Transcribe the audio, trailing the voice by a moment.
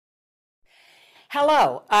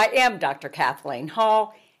Hello, I am Dr. Kathleen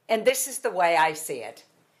Hall, and this is the way I see it.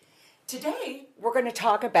 Today, we're going to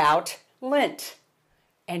talk about Lent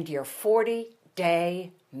and your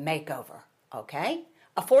 40-day makeover, okay?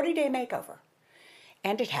 A 40-day makeover.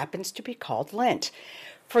 And it happens to be called Lent.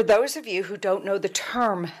 For those of you who don't know the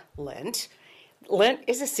term Lent, Lent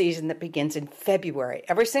is a season that begins in February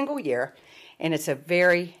every single year, and it's a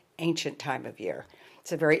very ancient time of year.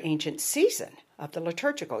 It's a very ancient season of the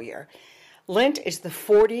liturgical year. Lent is the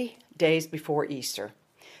 40 days before Easter.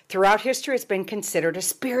 Throughout history, it's been considered a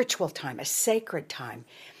spiritual time, a sacred time,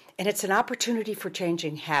 and it's an opportunity for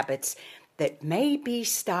changing habits that may be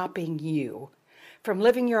stopping you from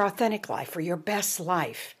living your authentic life or your best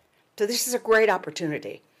life. So this is a great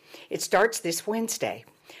opportunity. It starts this Wednesday.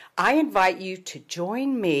 I invite you to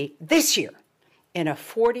join me this year in a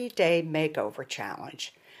 40-day makeover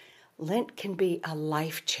challenge. Lent can be a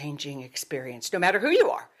life-changing experience, no matter who you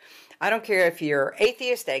are. I don't care if you're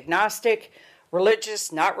atheist, agnostic,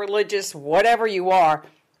 religious, not religious, whatever you are.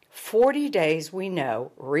 40 days, we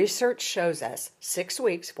know, research shows us, 6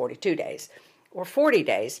 weeks, 42 days, or 40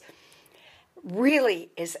 days, really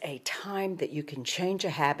is a time that you can change a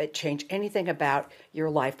habit, change anything about your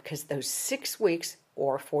life, because those 6 weeks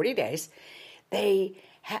or 40 days, they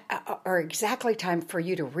are exactly time for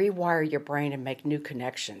you to rewire your brain and make new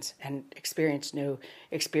connections and experience new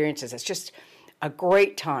experiences. It's just a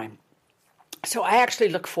great time. So I actually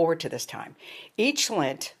look forward to this time. Each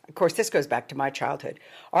Lent, of course, this goes back to my childhood.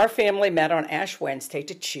 Our family met on Ash Wednesday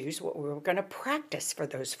to choose what we were going to practice for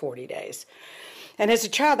those 40 days. And as a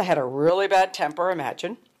child, I had a really bad temper,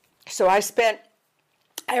 imagine. So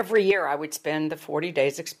every year I would spend the 40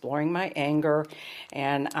 days exploring my anger,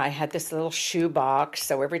 and I had this little shoe box,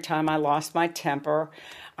 so every time I lost my temper,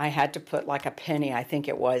 I had to put like a penny, I think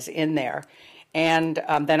it was, in there. And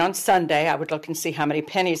then on Sunday, I would look and see how many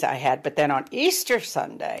pennies I had, but then on Easter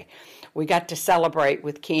Sunday, we got to celebrate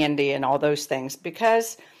with candy and all those things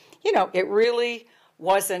because, it really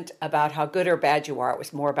wasn't about how good or bad you are. It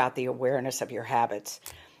was more about the awareness of your habits.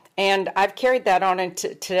 And I've carried that on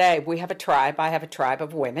into today. We have a tribe. I have a tribe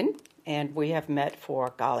of women, and we have met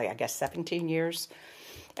for, 17 years.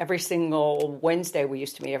 Every single Wednesday, we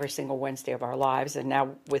used to meet every single Wednesday of our lives, and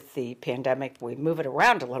now with the pandemic, we move it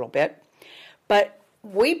around a little bit. But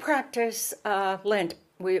we practice Lent.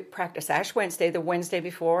 We practice Ash Wednesday, the Wednesday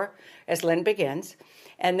before, as Lent begins.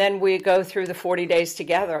 And then we go through the 40 days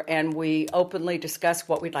together, and we openly discuss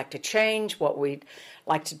what we'd like to change, what we'd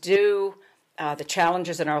like to do, the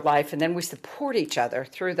challenges in our life, and then we support each other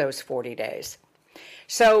through those 40 days.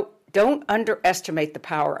 So don't underestimate the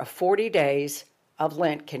power of 40 days of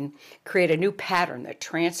Lent can create a new pattern that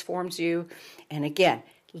transforms you, and again,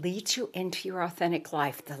 leads you into your authentic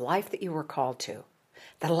life, the life that you were called to,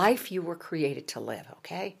 the life you were created to live,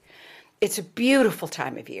 okay? It's a beautiful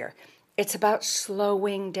time of year. It's about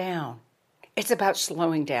slowing down. It's about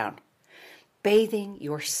slowing down. Bathing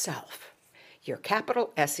yourself, your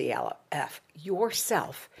capital S-E-L-F,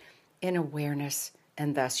 yourself in awareness,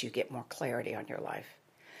 and thus you get more clarity on your life.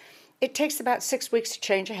 It takes about 6 weeks to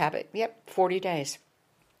change a habit. Yep, 40 days.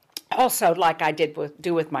 Also, like I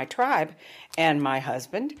do with my tribe and my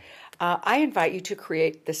husband, I invite you to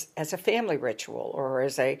create this as a family ritual or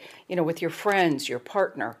as with your friends, your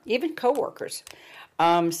partner, even coworkers.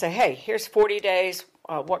 Say, hey, here's 40 days.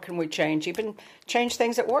 What can we change? Even change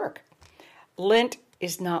things at work. Lent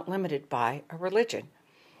is not limited by a religion,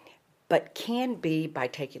 but can be by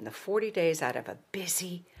taking the 40 days out of a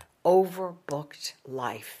busy, overbooked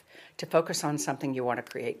life to focus on something you want to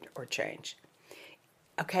create or change.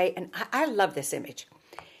 Okay, and I love this image.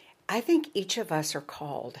 I think each of us are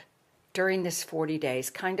called during this 40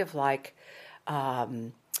 days, kind of like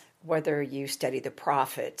whether you study the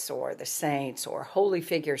prophets or the saints or holy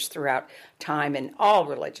figures throughout time in all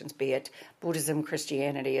religions, be it Buddhism,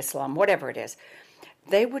 Christianity, Islam, whatever it is,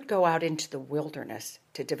 they would go out into the wilderness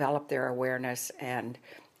to develop their awareness and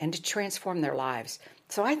to transform their lives.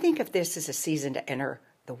 So I think of this as a season to enter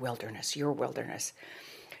the wilderness, your wilderness.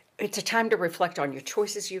 It's a time to reflect on your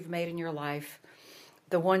choices you've made in your life,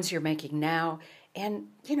 the ones you're making now, and,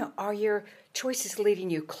 are your choices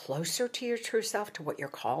leading you closer to your true self, to what your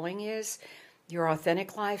calling is, your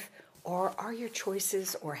authentic life, or are your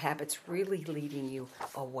choices or habits really leading you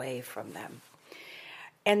away from them?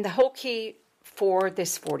 And the whole key for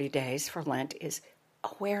this 40 days for Lent is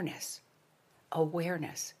awareness.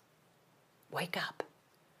 Awareness. Wake up.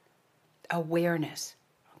 Awareness,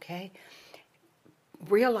 okay?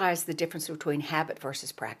 Realize the difference between habit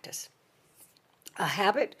versus practice. A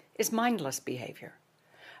habit is mindless behavior.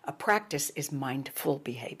 A practice is mindful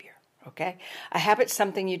behavior, okay? A habit's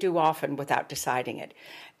something you do often without deciding it.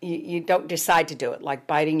 You don't decide to do it, like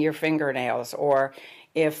biting your fingernails, or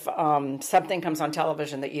if something comes on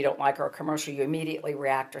television that you don't like, or a commercial, you immediately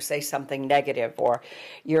react or say something negative, or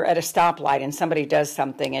you're at a stoplight and somebody does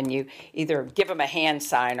something and you either give them a hand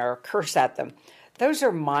sign or curse at them. Those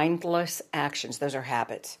are mindless actions. Those are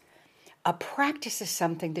habits. A practice is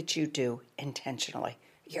something that you do intentionally.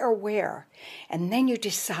 You're aware, and then you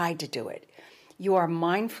decide to do it. You are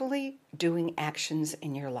mindfully doing actions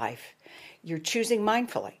in your life. You're choosing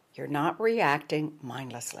mindfully. You're not reacting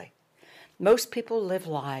mindlessly. Most people live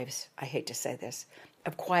lives, I hate to say this,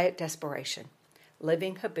 of quiet desperation,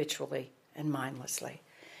 living habitually and mindlessly.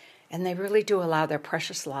 And they really do allow their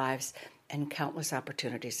precious lives and countless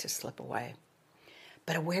opportunities to slip away.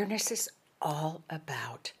 But awareness is all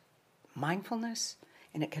about mindfulness,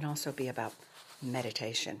 and it can also be about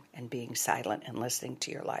meditation and being silent and listening to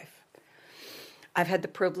your life. I've had the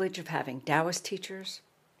privilege of having Taoist teachers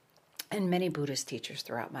and many Buddhist teachers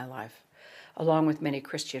throughout my life, along with many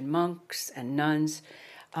Christian monks and nuns.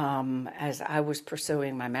 As I was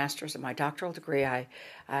pursuing my master's and my doctoral degree, I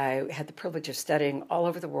had the privilege of studying all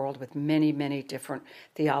over the world with many, many different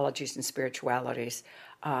theologies and spiritualities,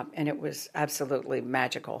 and it was absolutely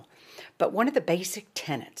magical. But one of the basic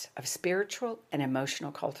tenets of spiritual and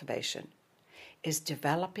emotional cultivation is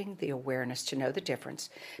developing the awareness to know the difference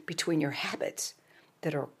between your habits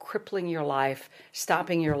that are crippling your life,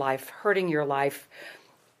 stopping your life, hurting your life,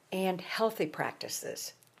 and healthy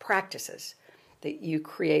practices that you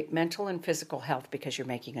create mental and physical health because you're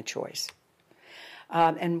making a choice.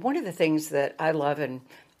 And one of the things that I love and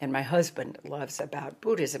my husband loves about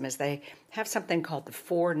Buddhism is they have something called the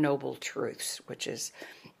Four Noble Truths, which is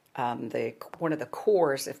one of the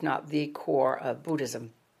cores, if not the core, of Buddhism.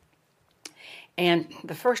 And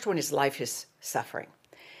the first one is life is suffering.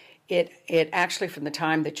 It actually, from the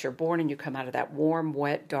time that you're born and you come out of that warm,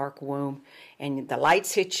 wet, dark womb, and the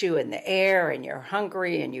lights hit you in the air, and you're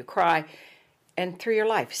hungry and you cry, and through your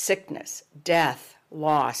life, sickness, death,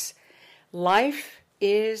 loss. Life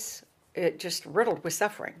is just riddled with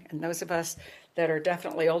suffering. And those of us that are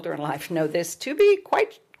definitely older in life know this to be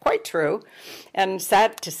quite true. And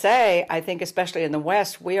sad to say, I think especially in the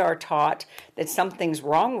West, we are taught that something's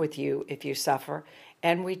wrong with you if you suffer,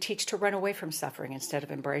 and we teach to run away from suffering instead of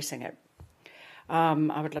embracing it. I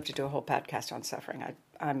would love to do a whole podcast on suffering.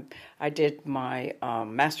 I did my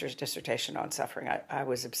master's dissertation on suffering. I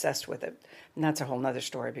was obsessed with it, and that's a whole nother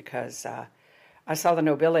story because I saw the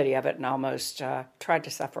nobility of it and almost tried to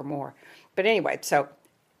suffer more. But anyway, so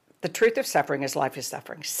the truth of suffering is life is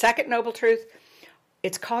suffering. Second noble truth,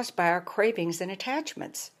 it's caused by our cravings and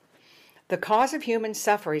attachments. The cause of human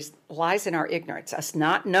suffering lies in our ignorance, us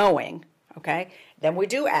not knowing, okay? Then we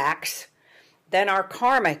do acts. Then our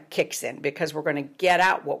karma kicks in because we're going to get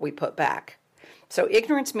out what we put back. So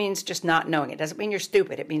ignorance means just not knowing. It doesn't mean you're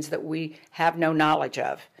stupid. It means that we have no knowledge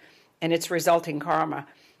of. And its resulting karma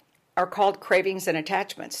are called cravings and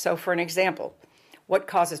attachments. So for an example, what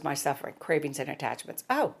causes my suffering? Cravings and attachments.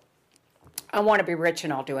 Oh, I want to be rich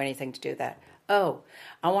and I'll do anything to do that. Oh,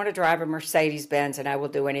 I want to drive a Mercedes-Benz and I will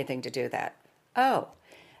do anything to do that. Oh,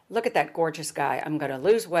 look at that gorgeous guy. I'm going to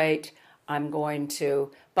lose weight. I'm going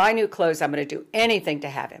to buy new clothes. I'm going to do anything to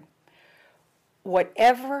have him.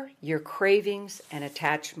 Whatever your cravings and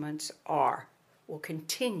attachments are will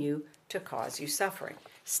continue to cause you suffering.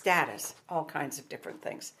 Status, all kinds of different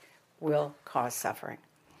things will cause suffering.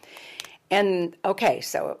 And okay,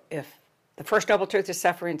 so if the first noble truth is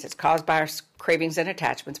suffering, it's caused by our cravings and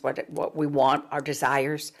attachments, what we want, our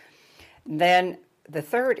desires. Then the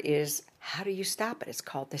third is, how do you stop it? It's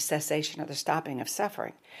called the cessation or the stopping of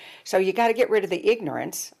suffering. So you got to get rid of the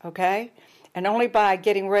ignorance, okay? And only by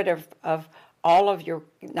getting rid of all of your,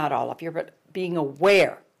 not all of your, but being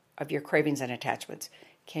aware of your cravings and attachments,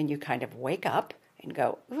 can you kind of wake up and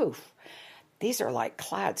go, oof, these are like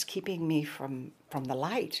clouds keeping me from the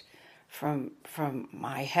light, from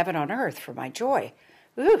my heaven on earth, from my joy.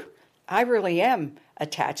 Ooh, I really am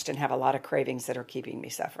attached and have a lot of cravings that are keeping me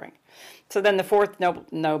suffering. So then the fourth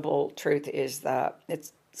noble truth is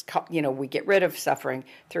we get rid of suffering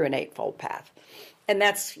through an eightfold path. And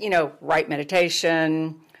that's, right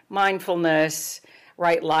meditation, mindfulness,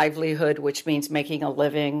 right livelihood, which means making a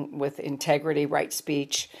living with integrity, right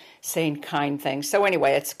speech, saying kind things. So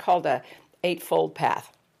anyway, it's called a eightfold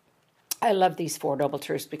path. I love these four noble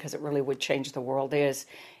truths because it really would change the world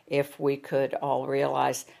if we could all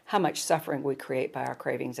realize how much suffering we create by our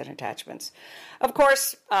cravings and attachments. Of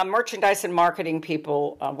course, merchandise and marketing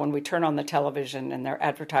people, when we turn on the television and they're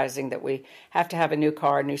advertising that we have to have a new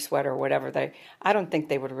car, a new sweater, whatever, I don't think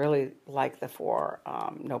they would really like the four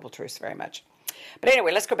noble truths very much. But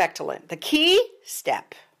anyway, let's go back to Lent. The key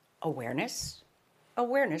step, awareness.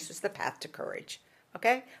 Awareness is the path to courage.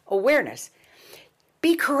 Okay? Awareness.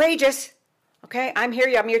 Be courageous. Okay? I'm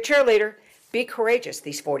here. I'm your cheerleader. Be courageous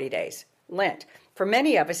these 40 days. Lent. For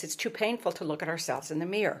many of us, it's too painful to look at ourselves in the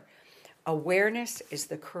mirror. Awareness is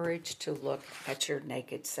the courage to look at your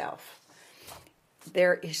naked self.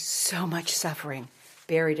 There is so much suffering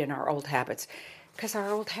buried in our old habits, because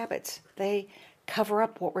our old habits, they cover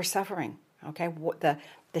up what we're suffering, okay,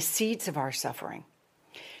 the seeds of our suffering.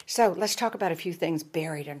 So let's talk about a few things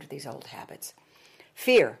buried under these old habits.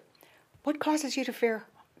 Fear. What causes you to fear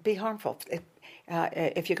be harmful?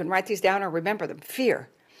 If you can write these down or remember them. Fear.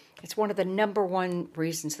 It's one of the number one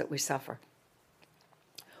reasons that we suffer.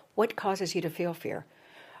 What causes you to feel fear?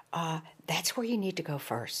 That's where you need to go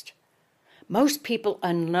first. Most people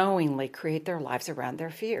unknowingly create their lives around their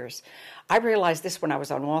fears. I realized this when I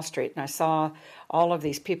was on Wall Street, and I saw all of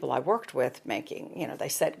these people I worked with making, they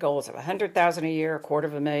set goals of $100,000 a year,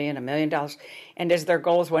 $250,000, $1 million. And as their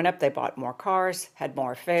goals went up, they bought more cars, had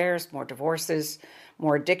more affairs, more divorces,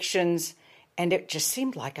 more addictions. And it just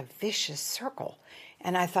seemed like a vicious circle.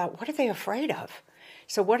 And I thought, what are they afraid of?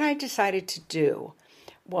 So what I decided to do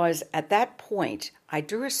was, at that point, I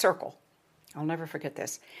drew a circle. I'll never forget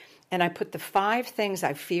this. And I put the 5 things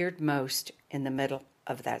I feared most in the middle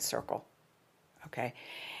of that circle. Okay?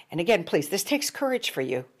 And again, please, this takes courage for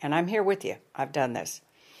you, and I'm here with you. I've done this.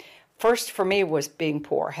 First for me was being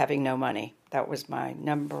poor, having no money. That was my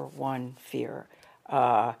number one fear.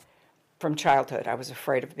 From childhood, I was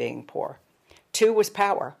afraid of being poor. 2 was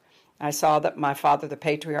power. I saw that my father, the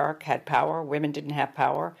patriarch, had power. Women didn't have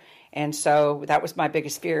power. And so that was my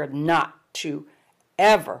biggest fear, not to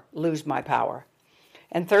ever lose my power.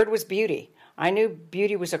 And 3rd was beauty. I knew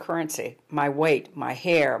beauty was a currency. My weight, my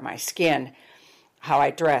hair, my skin, how I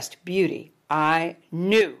dressed, beauty. I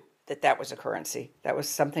knew that that was a currency. That was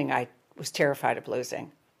something I was terrified of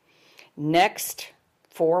losing. Next,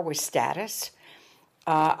 4 was status.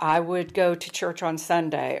 I would go to church on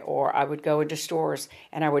Sunday, or I would go into stores,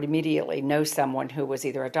 and I would immediately know someone who was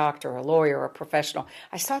either a doctor, a lawyer, or a professional.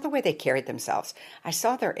 I saw the way they carried themselves. I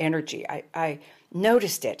saw their energy. I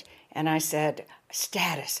noticed it, and I said,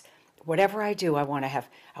 status. Whatever I do, I want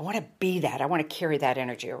to be that. I want to carry that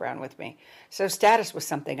energy around with me. So status was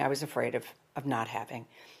something I was afraid of not having.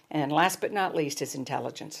 And last but not least is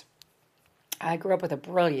intelligence. I grew up with a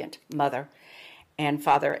brilliant mother and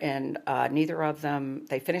father, and neither of them,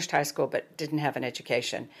 they finished high school but didn't have an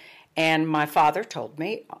education. And my father told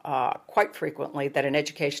me quite frequently that an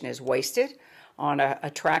education is wasted on an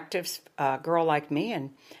attractive girl like me,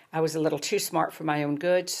 and I was a little too smart for my own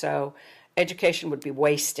good, so education would be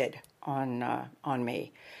wasted on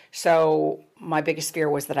me. So my biggest fear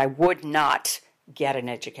was that I would not get an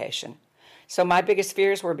education. So my biggest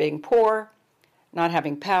fears were being poor, not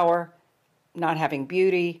having power, not having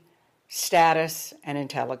beauty, status, and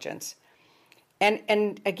intelligence.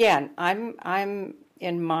 And again, I'm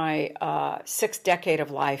in my 6th decade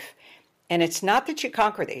of life, and it's not that you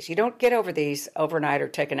conquer these. You don't get over these overnight or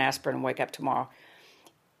take an aspirin and wake up tomorrow.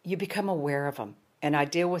 You become aware of them, and I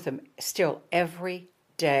deal with them still every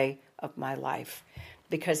day of my life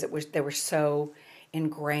because they were so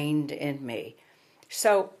ingrained in me.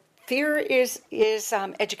 So fear is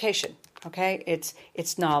education. Okay,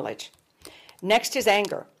 it's knowledge. Next is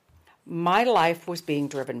anger. My life was being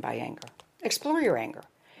driven by anger. Explore your anger.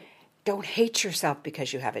 Don't hate yourself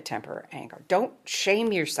because you have a temper or anger. Don't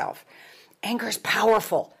shame yourself. Anger is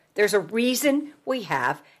powerful. There's a reason we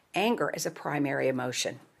have anger as a primary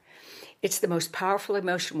emotion. It's the most powerful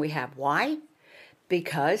emotion we have. Why?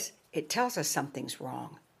 Because it tells us something's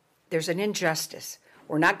wrong. There's an injustice.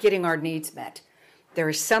 We're not getting our needs met. There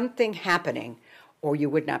is something happening, or you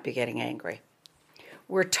would not be getting angry.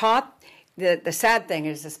 We're taught, the sad thing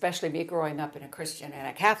is, especially me growing up in a Christian and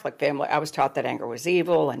a Catholic family, I was taught that anger was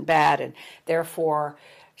evil and bad, and therefore,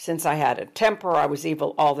 since I had a temper, I was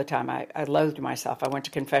evil all the time. I loathed myself. I went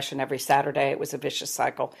to confession every Saturday. It was a vicious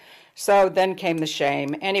cycle. So then came the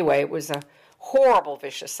shame. Anyway, it was a horrible,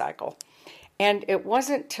 vicious cycle. And it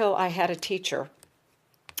wasn't till I had a teacher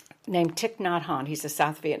named Thich Nhat Hanh. He's a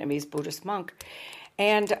South Vietnamese Buddhist monk.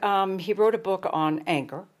 And he wrote a book on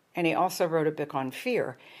anger, and he also wrote a book on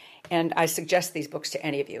fear. And I suggest these books to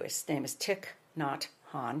any of you. His name is Thich Nhat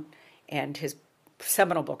Hanh, and his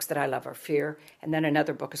seminal books that I love are Fear, and then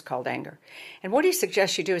another book is called Anger. And what he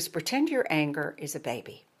suggests you do is pretend your anger is a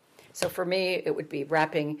baby. So for me, it would be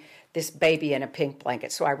wrapping this baby in a pink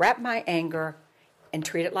blanket. So I wrap my anger and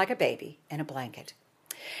treat it like a baby in a blanket.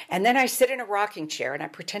 And then I sit in a rocking chair and I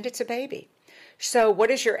pretend it's a baby. So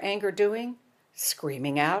what is your anger doing?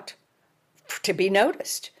 Screaming out to be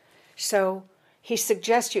noticed. So he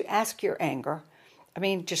suggests you ask your anger,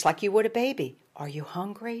 just like you would a baby. Are you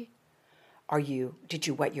hungry? Did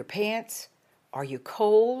you wet your pants? Are you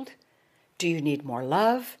cold? Do you need more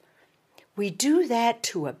love? We do that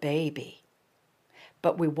to a baby,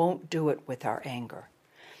 but we won't do it with our anger.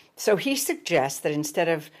 So he suggests that instead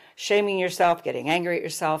of shaming yourself, getting angry at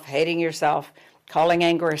yourself, hating yourself, calling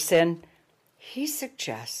anger a sin, he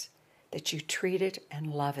suggests that you treat it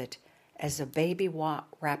and love it as a baby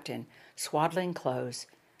wrapped in swaddling clothes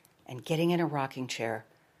and getting in a rocking chair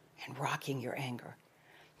and rocking your anger.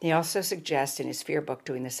 He also suggests in his fear book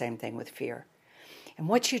doing the same thing with fear. And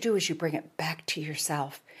what you do is you bring it back to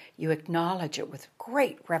yourself. You acknowledge it with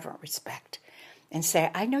great reverent respect and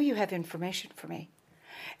say, I know you have information for me,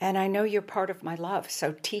 and I know you're part of my love,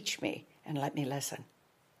 so teach me and let me listen.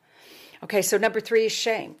 Okay, so number 3 is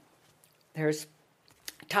shame. There's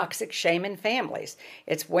toxic shame in families.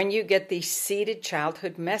 It's when you get these seeded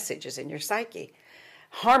childhood messages in your psyche.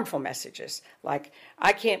 Harmful messages like,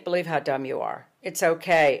 I can't believe how dumb you are. It's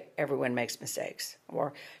okay, everyone makes mistakes.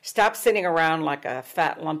 Or stop sitting around like a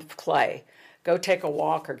fat lump of clay. Go take a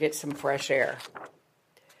walk or get some fresh air.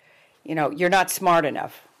 You're not smart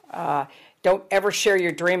enough. Don't ever share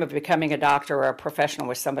your dream of becoming a doctor or a professional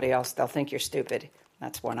with somebody else. They'll think you're stupid.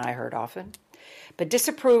 That's one I heard often. But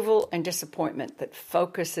disapproval and disappointment that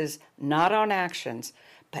focuses not on actions,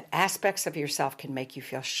 but aspects of yourself can make you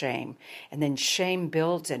feel shame. And then shame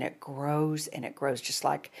builds and it grows just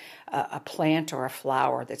like a plant or a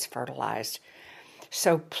flower that's fertilized.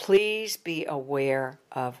 So please be aware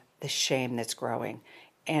of the shame that's growing.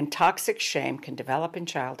 And toxic shame can develop in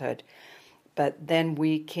childhood, but then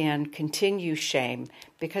we can continue shame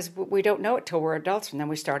because we don't know it till we're adults, and then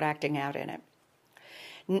we start acting out in it.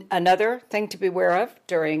 Another thing to be aware of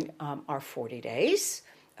during our 40 days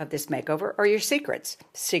of this makeover are your secrets.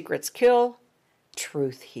 Secrets kill,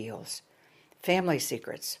 truth heals. Family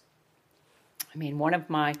secrets. One of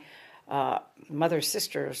my mother's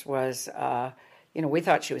sisters was, we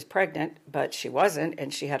thought she was pregnant, but she wasn't,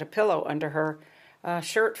 and she had a pillow under her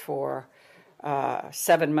shirt for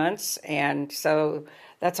 7 months, and so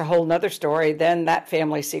that's a whole nother story. Then that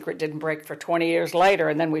family secret didn't break for 20 years later,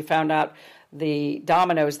 and then we found out the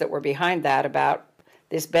dominoes that were behind that about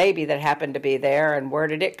this baby that happened to be there and where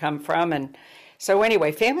did it come from. And so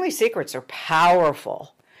anyway, family secrets are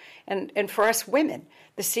powerful. And for us women,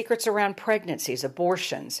 the secrets around pregnancies,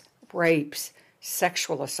 abortions, rapes,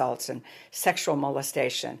 sexual assaults, and sexual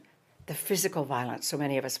molestation, the physical violence so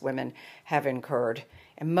many of us women have incurred,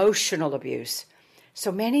 emotional abuse.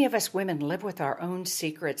 So many of us women live with our own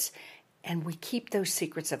secrets, and we keep those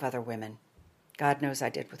secrets of other women. God knows I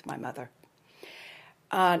did with my mother.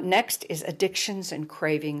 Next is addictions and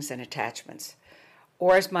cravings and attachments.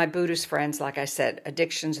 Or as my Buddhist friends, like I said,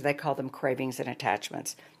 addictions, they call them cravings and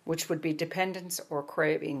attachments, which would be dependence or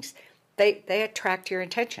cravings. They attract your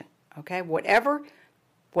attention, okay? Whatever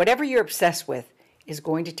you're obsessed with is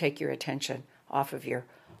going to take your attention off of your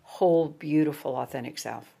whole, beautiful, authentic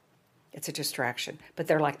self. It's a distraction, but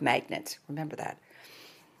they're like magnets. Remember that.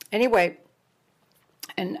 Anyway,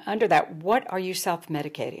 and under that, what are you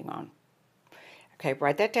self-medicating on? Okay,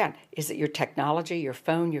 write that down. Is it your technology, your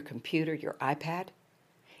phone, your computer, your iPad?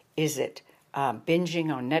 Is it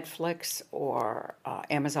binging on Netflix or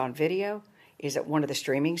Amazon Video? Is it one of the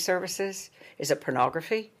streaming services? Is it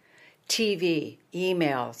pornography? TV,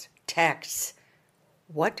 emails, texts.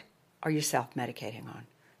 What are you self-medicating on?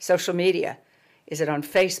 Social media. Is it on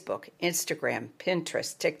Facebook, Instagram,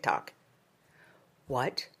 Pinterest, TikTok?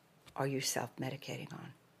 What are you self-medicating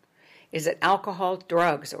on? Is it alcohol,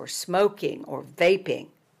 drugs, or smoking, or vaping?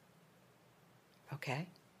 Okay,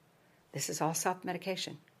 this is all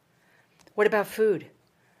self-medication. What about food?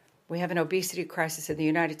 We have an obesity crisis in the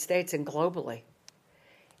United States and globally.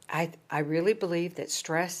 I really believe that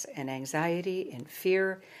stress and anxiety and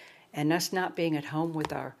fear and us not being at home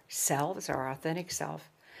with ourselves, our authentic self,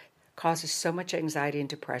 causes so much anxiety and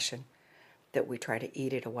depression that we try to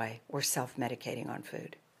eat it away. We're self-medicating on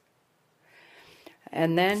food.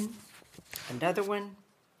 And then another one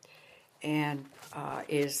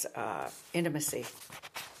is intimacy.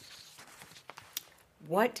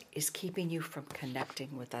 What is keeping you from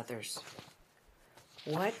connecting with others?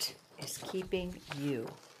 What is keeping you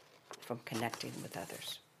from connecting with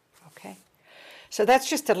others? Okay? So that's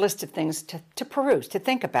just a list of things to peruse, to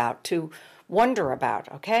think about, to wonder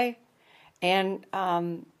about, okay? And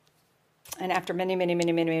after many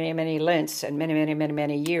Lents and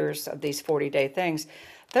many years of these 40-day things,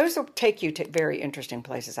 those will take you to very interesting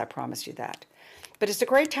places, I promise you that. But it's a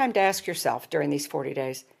great time to ask yourself during these 40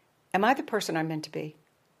 days, am I the person I'm meant to be?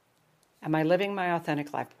 Am I living my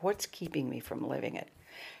authentic life? What's keeping me from living it?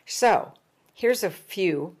 So, here's a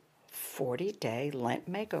few 40-day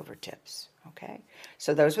Lent makeover tips, okay?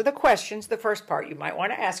 So those were the questions, the first part you might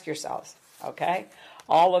want to ask yourselves, okay?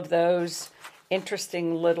 All of those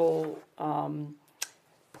interesting little,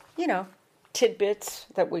 tidbits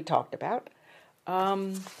that we talked about.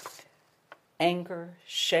 Anger,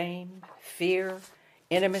 shame, fear,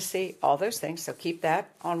 intimacy, all those things. So keep that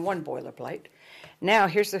on one boilerplate. Now,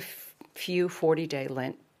 here's a few 40-day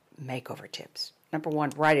Lent makeover tips. Number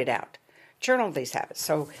one, write it out. Journal these habits.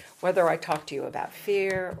 So whether I talk to you about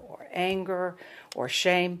fear or anger or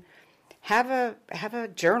shame, have a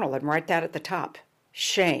journal and write that at the top.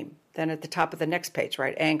 Shame. Then at the top of the next page,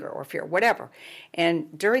 write anger or fear, whatever.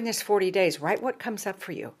 And during this 40 days, write what comes up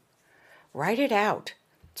for you. Write it out.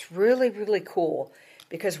 It's really, really cool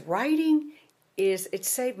because writing it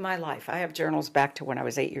saved my life. I have journals back to when I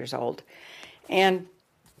was 8 years old. And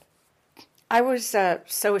I was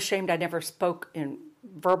so ashamed I never spoke in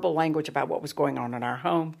verbal language about what was going on in our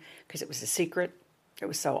home because it was a secret. It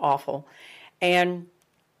was so awful. And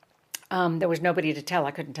there was nobody to tell.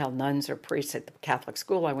 I couldn't tell nuns or priests at the Catholic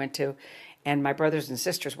school I went to. And my brothers and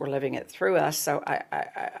sisters were living it through us, so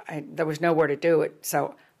I there was nowhere to do it.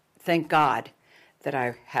 So thank God that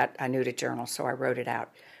I knew to journal, so I wrote it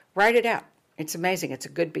out. Write it out. It's amazing. It's a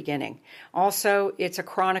good beginning. Also, it's a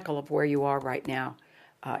chronicle of where you are right now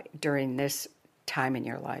during this time in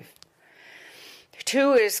your life.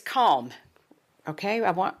 2 is calm. Okay,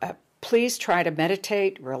 please try to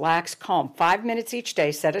meditate, relax, calm. 5 minutes each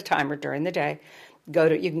day. Set a timer during the day.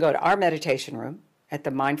 You can go to our meditation room at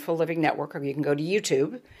the Mindful Living Network, or you can go to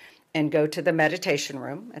YouTube and go to the meditation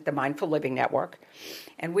room at the Mindful Living Network.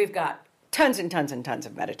 And we've got tons and tons and tons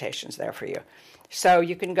of meditations there for you. So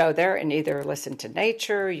you can go there and either listen to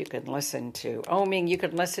nature, you can listen to oming, you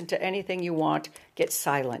can listen to anything you want, get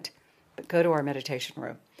silent, but go to our meditation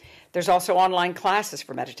room. There's also online classes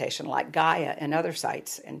for meditation like Gaia and other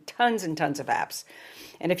sites and tons of apps.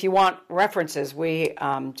 And if you want references, we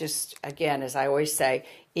just, again, as I always say,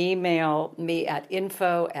 email me at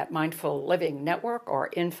info@Mindful Living Network or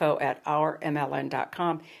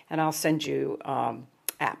info@ourmln.com, and I'll send you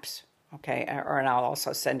apps, okay? And I'll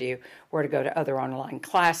also send you where to go to other online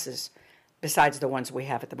classes besides the ones we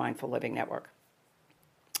have at the Mindful Living Network.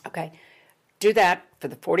 Okay, do that for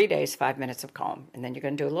the 40 days, 5 minutes of calm, and then you're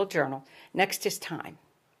going to do a little journal. Next is time.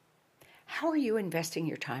 How are you investing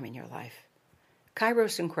your time in your life?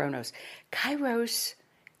 Kairos and Chronos. Kairos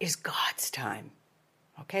is God's time.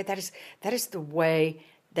 Okay, that is the way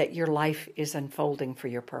that your life is unfolding for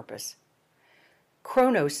your purpose.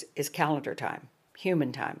 Chronos is calendar time,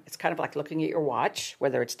 human time. It's kind of like looking at your watch,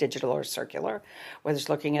 whether it's digital or circular, whether it's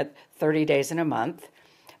looking at 30 days in a month.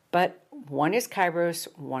 But one is Kairos,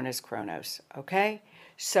 one is Chronos, okay?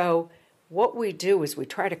 So what we do is we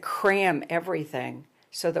try to cram everything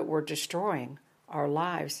so that we're destroying our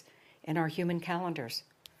lives in our human calendars.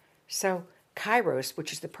 So Kairos,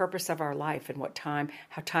 which is the purpose of our life and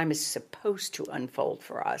how time is supposed to unfold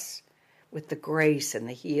for us with the grace and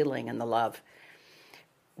the healing and the love.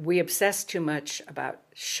 We obsess too much about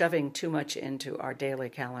shoving too much into our daily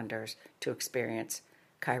calendars to experience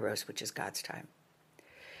Kairos, which is God's time.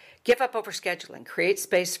 Give up overscheduling. Create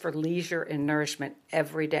space for leisure and nourishment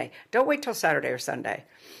every day. Don't wait till Saturday or Sunday.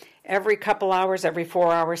 Every couple hours, every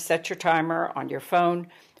 4 hours, set your timer on your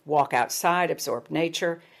phone. Walk outside, absorb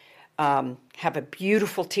nature. Have a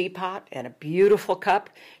beautiful teapot and a beautiful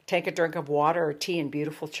cup. Take a drink of water or tea in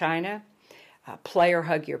beautiful china. Play or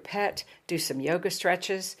hug your pet. Do some yoga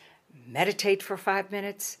stretches. Meditate for 5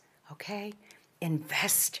 minutes. Okay?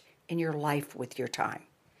 Invest in your life with your time.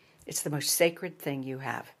 It's the most sacred thing you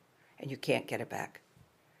have, and you can't get it back.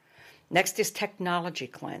 Next is technology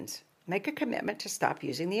cleanse. Make a commitment to stop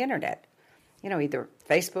using the internet. Either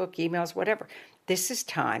Facebook, emails, whatever. This is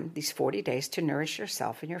time, these 40 days, to nourish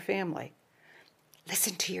yourself and your family.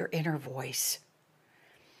 Listen to your inner voice.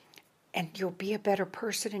 And you'll be a better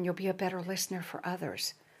person and you'll be a better listener for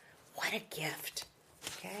others. What a gift,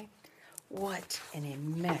 okay? What an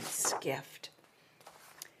immense gift.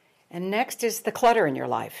 And next is the clutter in your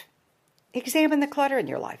life. Examine the clutter in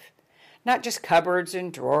your life. Not just cupboards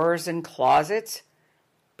and drawers and closets,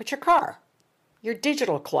 but your car, your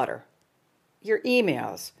digital clutter, your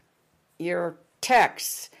emails, your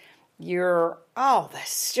texts, all the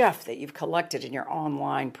stuff that you've collected in your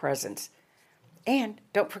online presence. And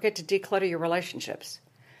don't forget to declutter your relationships.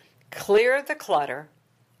 Clear the clutter,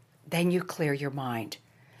 then you clear your mind.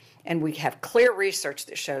 And we have clear research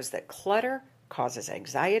that shows that clutter causes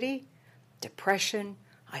anxiety, depression,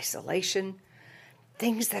 isolation.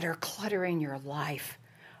 Things that are cluttering your life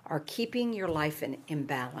are keeping your life in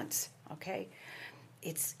imbalance, okay?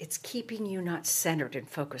 it's keeping you not centered and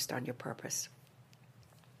focused on your purpose.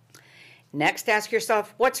 Next, ask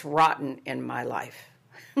yourself, what's rotten in my life?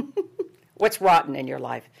 What's rotten in your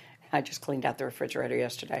life? I just cleaned out the refrigerator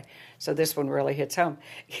yesterday, so this one really hits home.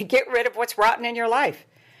 Get rid of what's rotten in your life.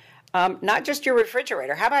 Not just your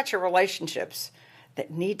refrigerator. How about your relationships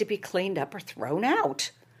that need to be cleaned up or thrown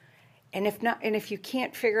out? And if you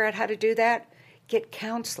can't figure out how to do that, get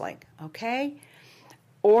counseling, okay?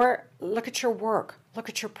 Or look at your work. Look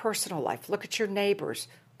at your personal life. Look at your neighbors.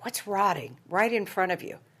 What's rotting right in front of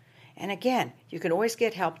you? And again, you can always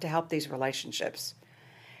get help to help these relationships,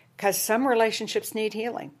 because some relationships need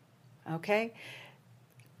healing, okay?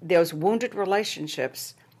 Those wounded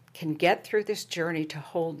relationships can get through this journey to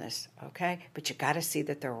wholeness, okay? But you got to see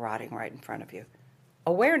that they're rotting right in front of you.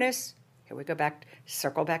 Awareness. Here we go back,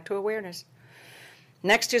 circle back to awareness.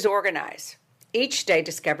 Next is organize. Each day,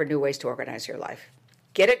 discover new ways to organize your life.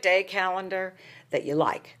 Get a day calendar that you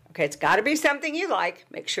like. Okay, it's got to be something you like.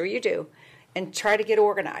 Make sure you do. And try to get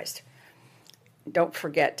organized. Don't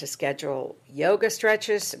forget to schedule yoga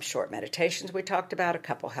stretches, some short meditations we talked about, a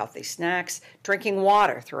couple healthy snacks, drinking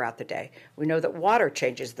water throughout the day. We know that water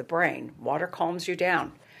changes the brain. Water calms you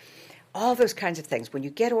down. All those kinds of things. When you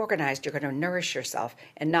get organized, you're going to nourish yourself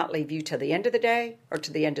and not leave you to the end of the day or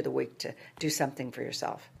to the end of the week to do something for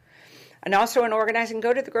yourself. And also in organizing,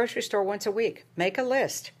 go to the grocery store once a week. Make a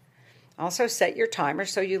list. Also set your timer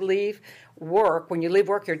so you leave work. When you leave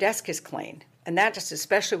work, your desk is clean. And that just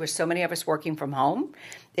especially with so many of us working from home,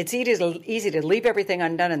 it's easy to leave everything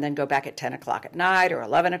undone and then go back at 10 o'clock at night or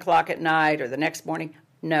 11 o'clock at night or the next morning.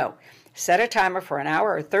 No. Set a timer for an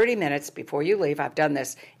hour or 30 minutes before you leave. I've done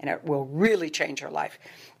this, and it will really change your life.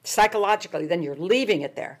 Psychologically, then you're leaving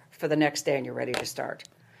it there for the next day and you're ready to start.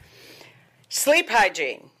 Sleep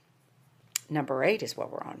hygiene. Number 8 is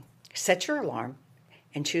what we're on. Set your alarm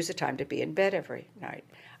and choose a time to be in bed every night.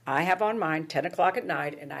 I have on mine 10 o'clock at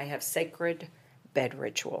night, and I have sacred bed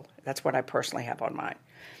ritual. That's what I personally have on mine.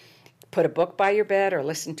 Put a book by your bed or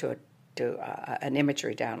listen to an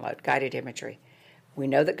imagery download, guided imagery. We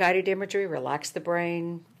know that guided imagery relaxes the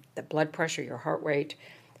brain, the blood pressure, your heart rate,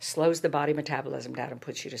 slows the body metabolism down and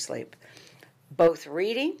puts you to sleep. Both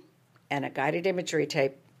reading and a guided imagery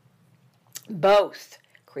tape, both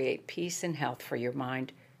create peace and health for your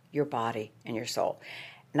mind, your body, and your soul.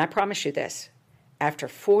 And I promise you this, after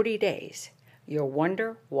 40 days, you'll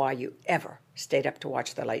wonder why you ever stayed up to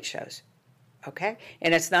watch the late shows, okay?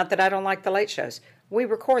 And it's not that I don't like the late shows. We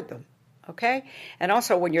record them, okay? And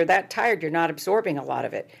also, when you're that tired, you're not absorbing a lot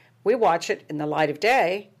of it. We watch it in the light of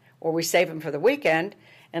day, or we save them for the weekend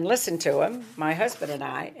and listen to them, my husband and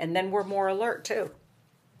I, and then we're more alert too.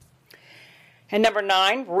 And number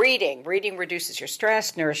 9, reading. Reading reduces your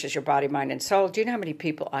stress, nourishes your body, mind, and soul. Do you know how many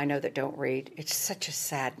people I know that don't read? It's such a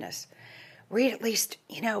sadness. Read at least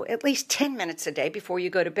 10 minutes a day before you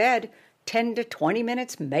go to bed, 10 to 20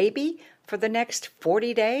 minutes maybe for the next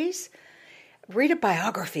 40 days. Read a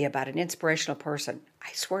biography about an inspirational person.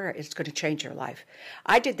 I swear it's going to change your life.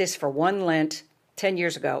 I did this for one Lent 10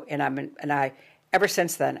 years ago, and ever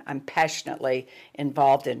since then, I'm passionately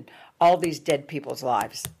involved in all these dead people's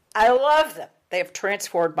lives. I love them. They have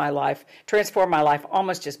transformed my life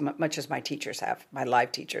almost as much as my teachers have, my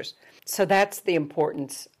live teachers. So that's the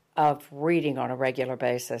importance of reading on a regular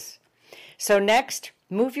basis. So next,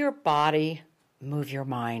 move your body, move your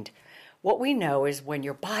mind. What we know is when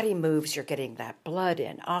your body moves, you're getting that blood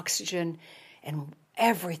and oxygen and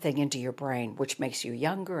everything into your brain, which makes you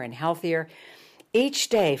younger and healthier. Each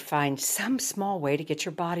day, find some small way to get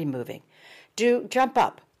your body moving. Jump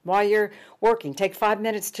up while you're working. Take 5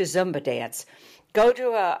 minutes to Zumba dance. Go to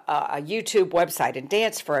a YouTube website and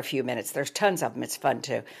dance for a few minutes. There's tons of them. It's fun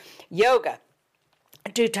too. Yoga.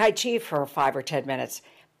 Do Tai Chi for 5 or 10 minutes.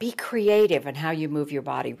 Be creative in how you move your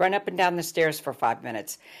body. Run up and down the stairs for 5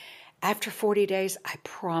 minutes. After 40 days, I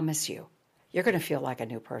promise you, you're going to feel like a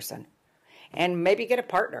new person. And maybe get a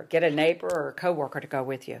partner, get a neighbor or a coworker to go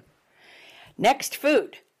with you. Next,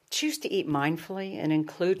 food. Choose to eat mindfully and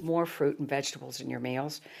include more fruit and vegetables in your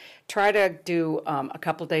meals. Try to do a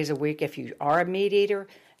couple days a week if you are a meat eater,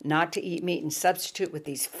 not to eat meat and substitute with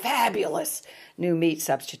these fabulous new meat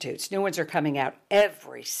substitutes. New ones are coming out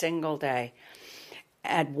every single day.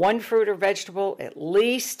 Add one fruit or vegetable, at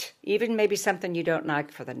least, even maybe something you don't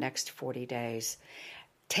like for the next 40 days.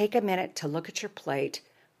 Take a minute to look at your plate.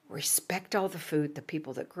 Respect all the food, the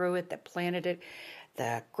people that grew it, that planted it,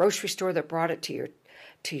 the grocery store that brought it to your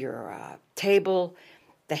table,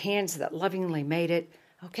 the hands that lovingly made it.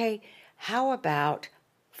 Okay, how about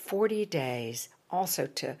 40 days also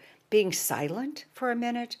to being silent for a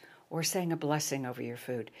minute or saying a blessing over your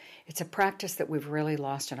food? It's a practice that we've really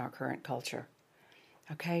lost in our current culture.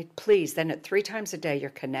 Okay, please, then at 3 times a day, you're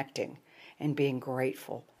connecting and being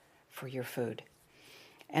grateful for your food.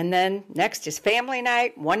 And then next is family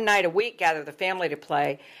night. 1 night a week, gather the family to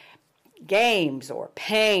play games or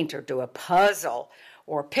paint or do a puzzle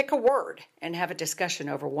or pick a word and have a discussion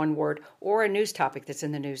over one word or a news topic that's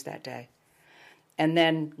in the news that day. And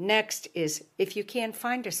then next is, if you can,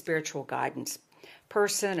 find a spiritual guidance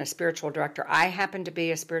person, a spiritual director. I happen to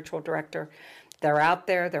be a spiritual director. They're out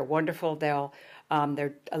there. They're wonderful. They're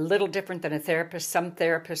a little different than a therapist. Some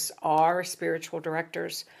therapists are spiritual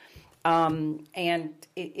directors. And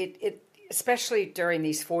it especially during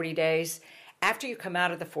these 40 days, after you come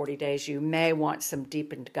out of the 40 days, you may want some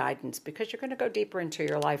deepened guidance because you're going to go deeper into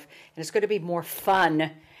your life, and it's going to be more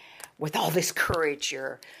fun with all this courage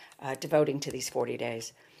you're devoting to these 40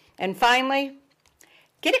 days. And finally,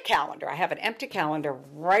 get a calendar. I have an empty calendar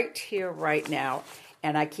right here, right now,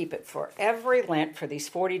 and I keep it for every Lent for these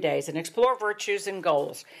 40 days and explore virtues and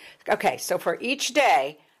goals. Okay, so for each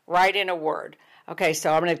day, write in a word. Okay,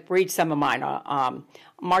 so I'm going to read some of mine.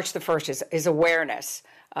 March the 1st is awareness.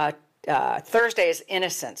 Thursday is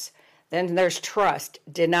innocence. Then there's trust,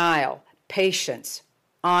 denial, patience,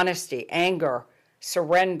 honesty, anger,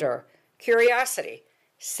 surrender, curiosity,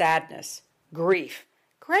 sadness, grief,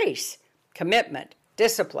 grace, commitment,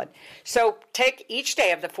 discipline. So take each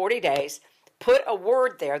day of the 40 days, put a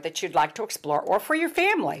word there that you'd like to explore, or for your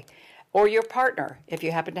family, or your partner, if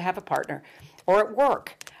you happen to have a partner, or at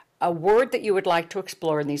work, a word that you would like to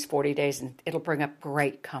explore in these 40 days, and it'll bring up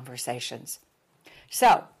great conversations.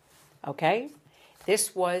 So, okay,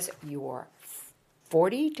 this was your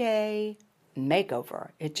 40-day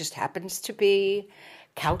makeover. It just happens to be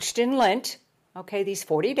couched in Lent, okay, these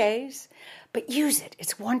 40 days, but use it.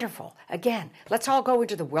 It's wonderful. Again, let's all go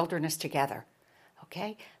into the wilderness together,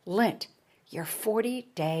 okay? Lent, your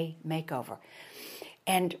 40-day makeover.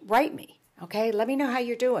 And write me, okay? Let me know how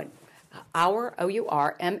you're doing.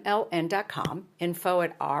 OurOurMLN.com, info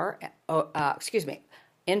at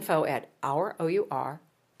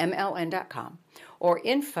OurOurMLN.com, or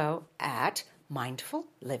info at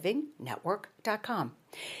mindfullivingnetwork.com.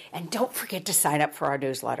 And don't forget to sign up for our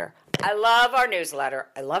newsletter. I love our newsletter.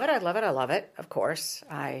 I love it, I love it, I love it. Of course,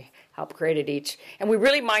 I help create it each. And we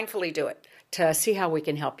really mindfully do it to see how we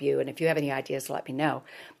can help you. And if you have any ideas, let me know.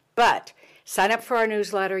 But sign up for our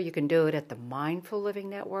newsletter. You can do it at the Mindful Living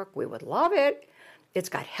Network. We would love it. It's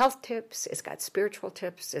got health tips. It's got spiritual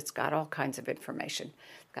tips. It's got all kinds of information.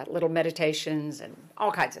 It's got little meditations and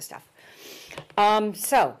all kinds of stuff.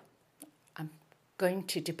 So I'm going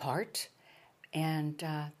to depart. And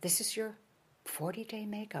this is your 40-day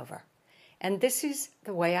makeover. And this is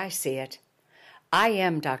the way I see it. I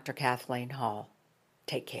am Dr. Kathleen Hall.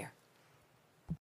 Take care.